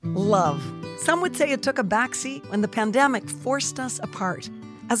Love. Some would say it took a backseat when the pandemic forced us apart.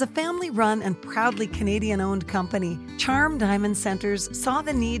 As a family-run and proudly Canadian-owned company, Charm Diamond Centers saw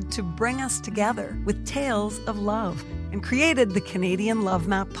the need to bring us together with tales of love and created the Canadian Love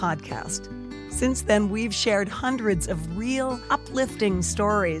Map podcast. Since then, we've shared hundreds of real, uplifting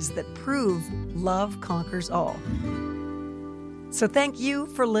stories that prove love conquers all. So thank you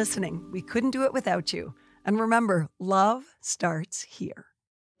for listening. We couldn't do it without you. And remember, love starts here.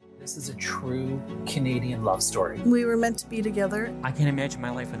 This is a true Canadian love story. We were meant to be together. I can't imagine my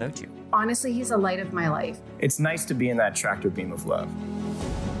life without you. Honestly, he's the light of my life. It's nice to be in that tractor beam of love.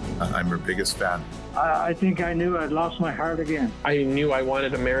 I'm her biggest fan. I think I knew I'd lost my heart again. I knew I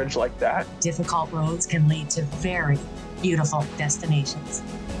wanted a marriage like that. Difficult roads can lead to very beautiful destinations.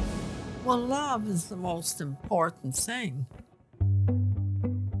 Well, love is the most important thing.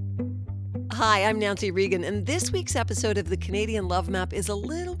 Hi, I'm Nancy Regan, and this week's episode of the Canadian Love Map is a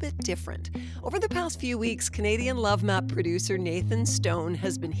little bit different. Over the past few weeks, Canadian Love Map producer Nathan Stone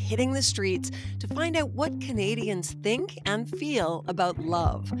has been hitting the streets to find out what Canadians think and feel about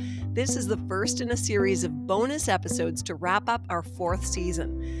love. This is the first in a series of bonus episodes to wrap up our 4th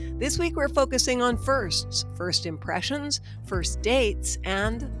season. This week, we're focusing on firsts, first impressions, first dates,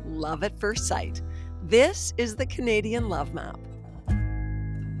 and love at first sight. This is the Canadian Love Map.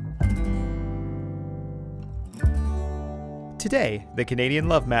 Today, the Canadian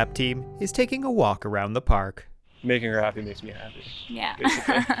Love Map team is taking a walk around the park. Making her happy makes me happy. Yeah.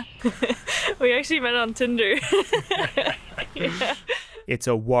 We actually met on Tinder. Yeah. It's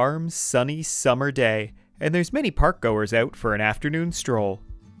a warm, sunny summer day, and there's many park goers out for an afternoon stroll.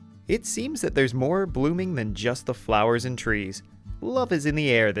 It seems that there's more blooming than just the flowers and trees. Love is in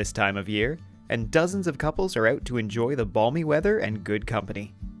the air this time of year, and dozens of couples are out to enjoy the balmy weather and good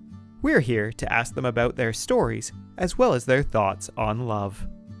company. We're here to ask them about their stories, as well as their thoughts on love.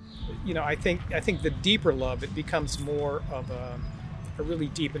 You know, I think the deeper love, it becomes more of a really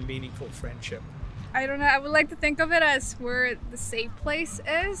deep and meaningful friendship. I don't know. I would like to think of it as where the safe place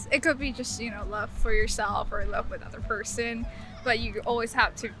is. It could be just, love for yourself or love with another person, but you always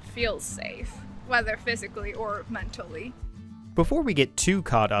have to feel safe, whether physically or mentally. Before we get too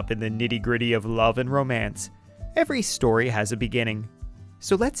caught up in the nitty-gritty of love and romance, every story has a beginning.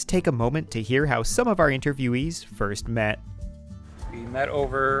 So let's take a moment to hear how some of our interviewees first met. We met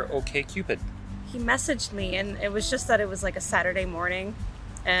over OkCupid. He messaged me, and it was just that it was like a Saturday morning,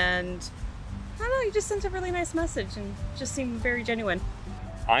 and I don't know, he just sent a really nice message and just seemed very genuine.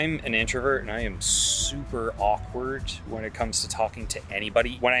 I'm an introvert and I am super awkward when it comes to talking to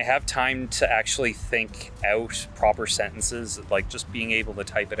anybody. When I have time to actually think out proper sentences, like just being able to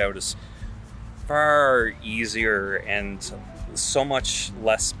type it out is far easier and so much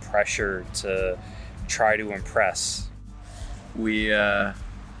less pressure to try to impress. We drove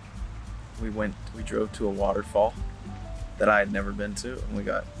to a waterfall that I had never been to, and we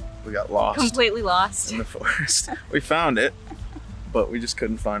got lost. Completely lost in the forest. We found it, but we just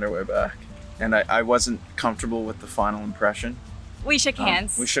couldn't find our way back. And I wasn't comfortable with the final impression. We shook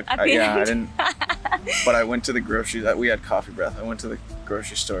hands. I didn't. But I went to the grocery. We had coffee breath. I went to the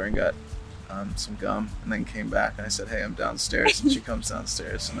grocery store and got some gum, and then came back and I said, "Hey, I'm downstairs." And she comes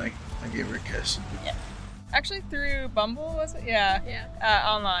downstairs, and I gave her a kiss. Yeah. Actually, through Bumble, was it? Yeah.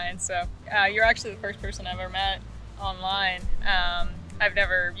 Online. So you're actually the first person I've ever met online. I've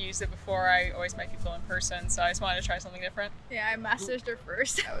never used it before. I always met people in person, so I just wanted to try something different. Yeah, I messaged her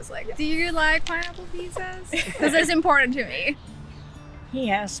first. I was like, "Do you like pineapple pizzas?" Because it's important to me. He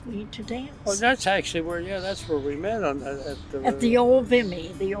asked me to dance. Well, that's actually where we met at the old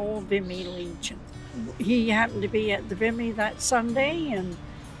Vimy, Legion. He happened to be at the Vimy that Sunday,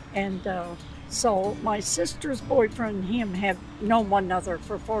 and so my sister's boyfriend and him have known one another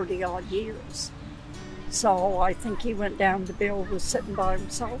for 40 odd years. So I think he went down to Bill was sitting by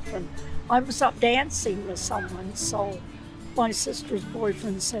himself, and I was up dancing with someone. So my sister's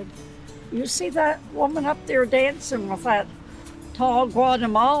boyfriend said, "You see that woman up there dancing with that tall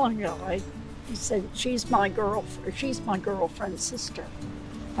Guatemalan guy?" He said, she's my girlfriend's sister.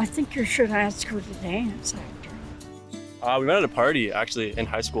 I think you should ask her to dance after. We met at a party, actually, in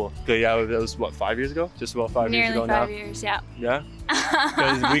high school. Yeah, it was, 5 years ago? Just about 5 years ago now. Nearly 5 years, yeah. Yeah?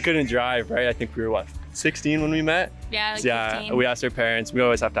 Because we couldn't drive, right? I think we were, 16 when we met? Yeah, 15. We asked our parents. We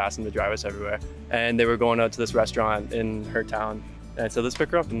always have to ask them to drive us everywhere. And they were going out to this restaurant in her town. And I said, "Let's pick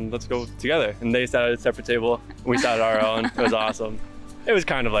her up and let's go together." And they sat at a separate table. We sat at our own. It was awesome. It was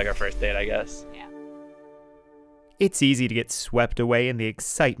kind of like our first date, I guess. Yeah. It's easy to get swept away in the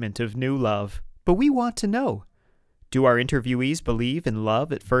excitement of new love, but we want to know, do our interviewees believe in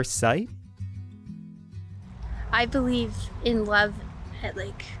love at first sight? I believe in love at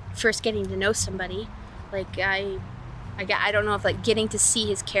like first getting to know somebody. Like I don't know if like getting to see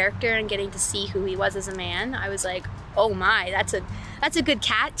his character and getting to see who he was as a man, I was like, oh my, that's a good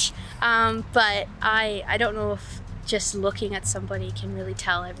catch. But I don't know if just looking at somebody can really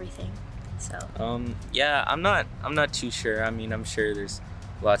tell everything. So yeah, I'm not too sure. I mean, I'm sure there's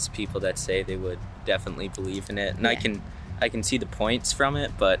lots of people that say they would definitely believe in it, and yeah. I can see the points from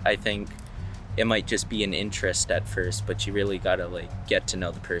it, but I think it might just be an interest at first, but you really gotta like get to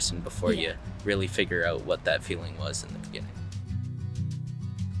know the person before you really figure out what that feeling was in the beginning.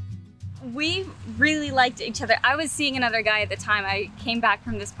 We really liked each other. I was seeing another guy at the time. I came back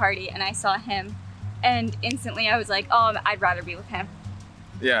from this party and I saw him, and instantly I was like, oh, I'd rather be with him.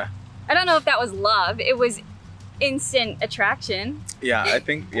 Yeah. I don't know if that was love. It was instant attraction. Yeah, I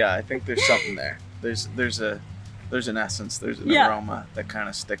think there's something there. There's an essence, there's an aroma that kind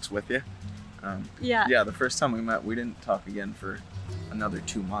of sticks with you. Yeah, the first time we met, we didn't talk again for another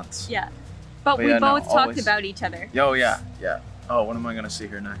 2 months. Yeah, but we both talked about each other. Oh yeah. Oh, what am I gonna see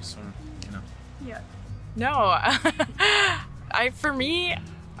here next? You know. Yeah. No, for me,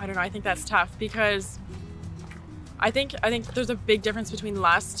 I don't know. I think that's tough because I think there's a big difference between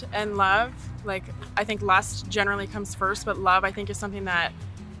lust and love. Like, I think lust generally comes first, but love, I think, is something that,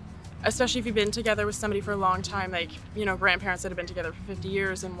 especially if you've been together with somebody for a long time, like, you know, grandparents that have been together for 50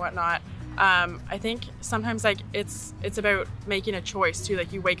 years and whatnot, I think sometimes, like, it's about making a choice, too.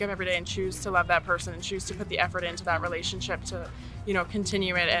 Like, you wake up every day and choose to love that person and choose to put the effort into that relationship to, you know,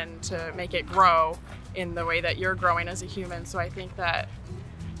 continue it and to make it grow in the way that you're growing as a human. So I think that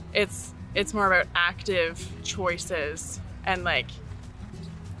it's more about active choices and, like,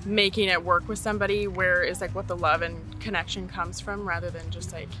 making it work with somebody, where is like what the love and connection comes from, rather than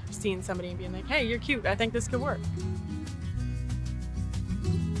just like seeing somebody and being like, hey, you're cute, I think this could work.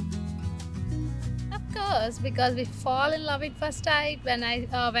 Of course, because we fall in love at first sight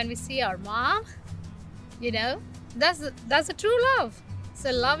when we see our mom, you know, that's a true love. So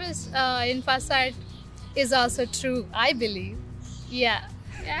love is in first sight is also true, I believe. Yeah.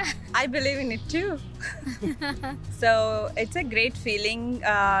 I believe in it too. So it's a great feeling,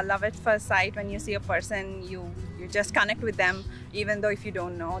 love at first sight. When you see a person, you just connect with them, even though if you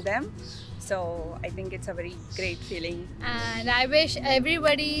don't know them. So I think it's a very great feeling. And I wish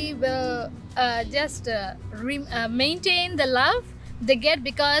everybody will just maintain the love they get,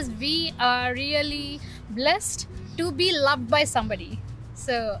 because we are really blessed to be loved by somebody.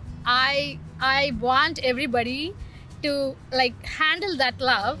 So I want everybody to like handle that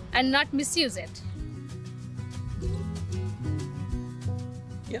love and not misuse it.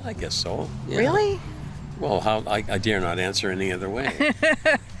 Yeah, I guess so. Yeah. Really? Well, I dare not answer any other way.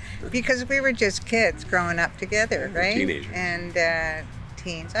 Because we were just kids growing up together, right? Teenagers. And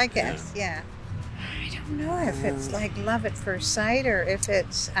teens, I guess, yeah. I don't know if it's like love at first sight or if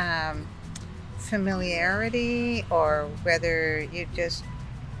it's familiarity, or whether you just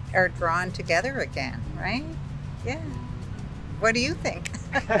are drawn together again, right? Yeah. What do you think?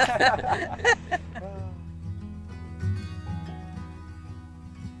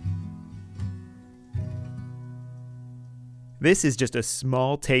 This is just a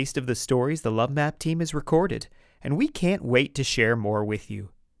small taste of the stories the Love Map team has recorded, and we can't wait to share more with you.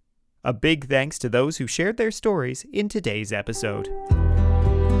 A big thanks to those who shared their stories in today's episode.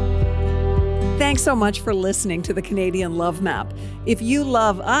 Thanks so much for listening to the Canadian Love Map. If you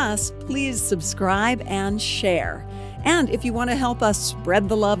love us, please subscribe and share. And if you want to help us spread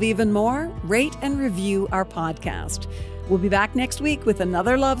the love even more, rate and review our podcast. We'll be back next week with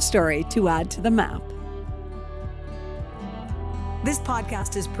another love story to add to the map. This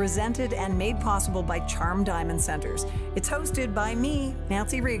podcast is presented and made possible by Charm Diamond Centers. It's hosted by me,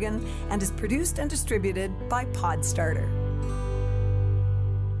 Nancy Regan, and is produced and distributed by Podstarter.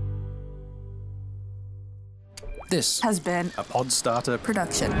 This has been a Podstarter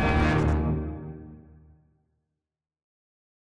production.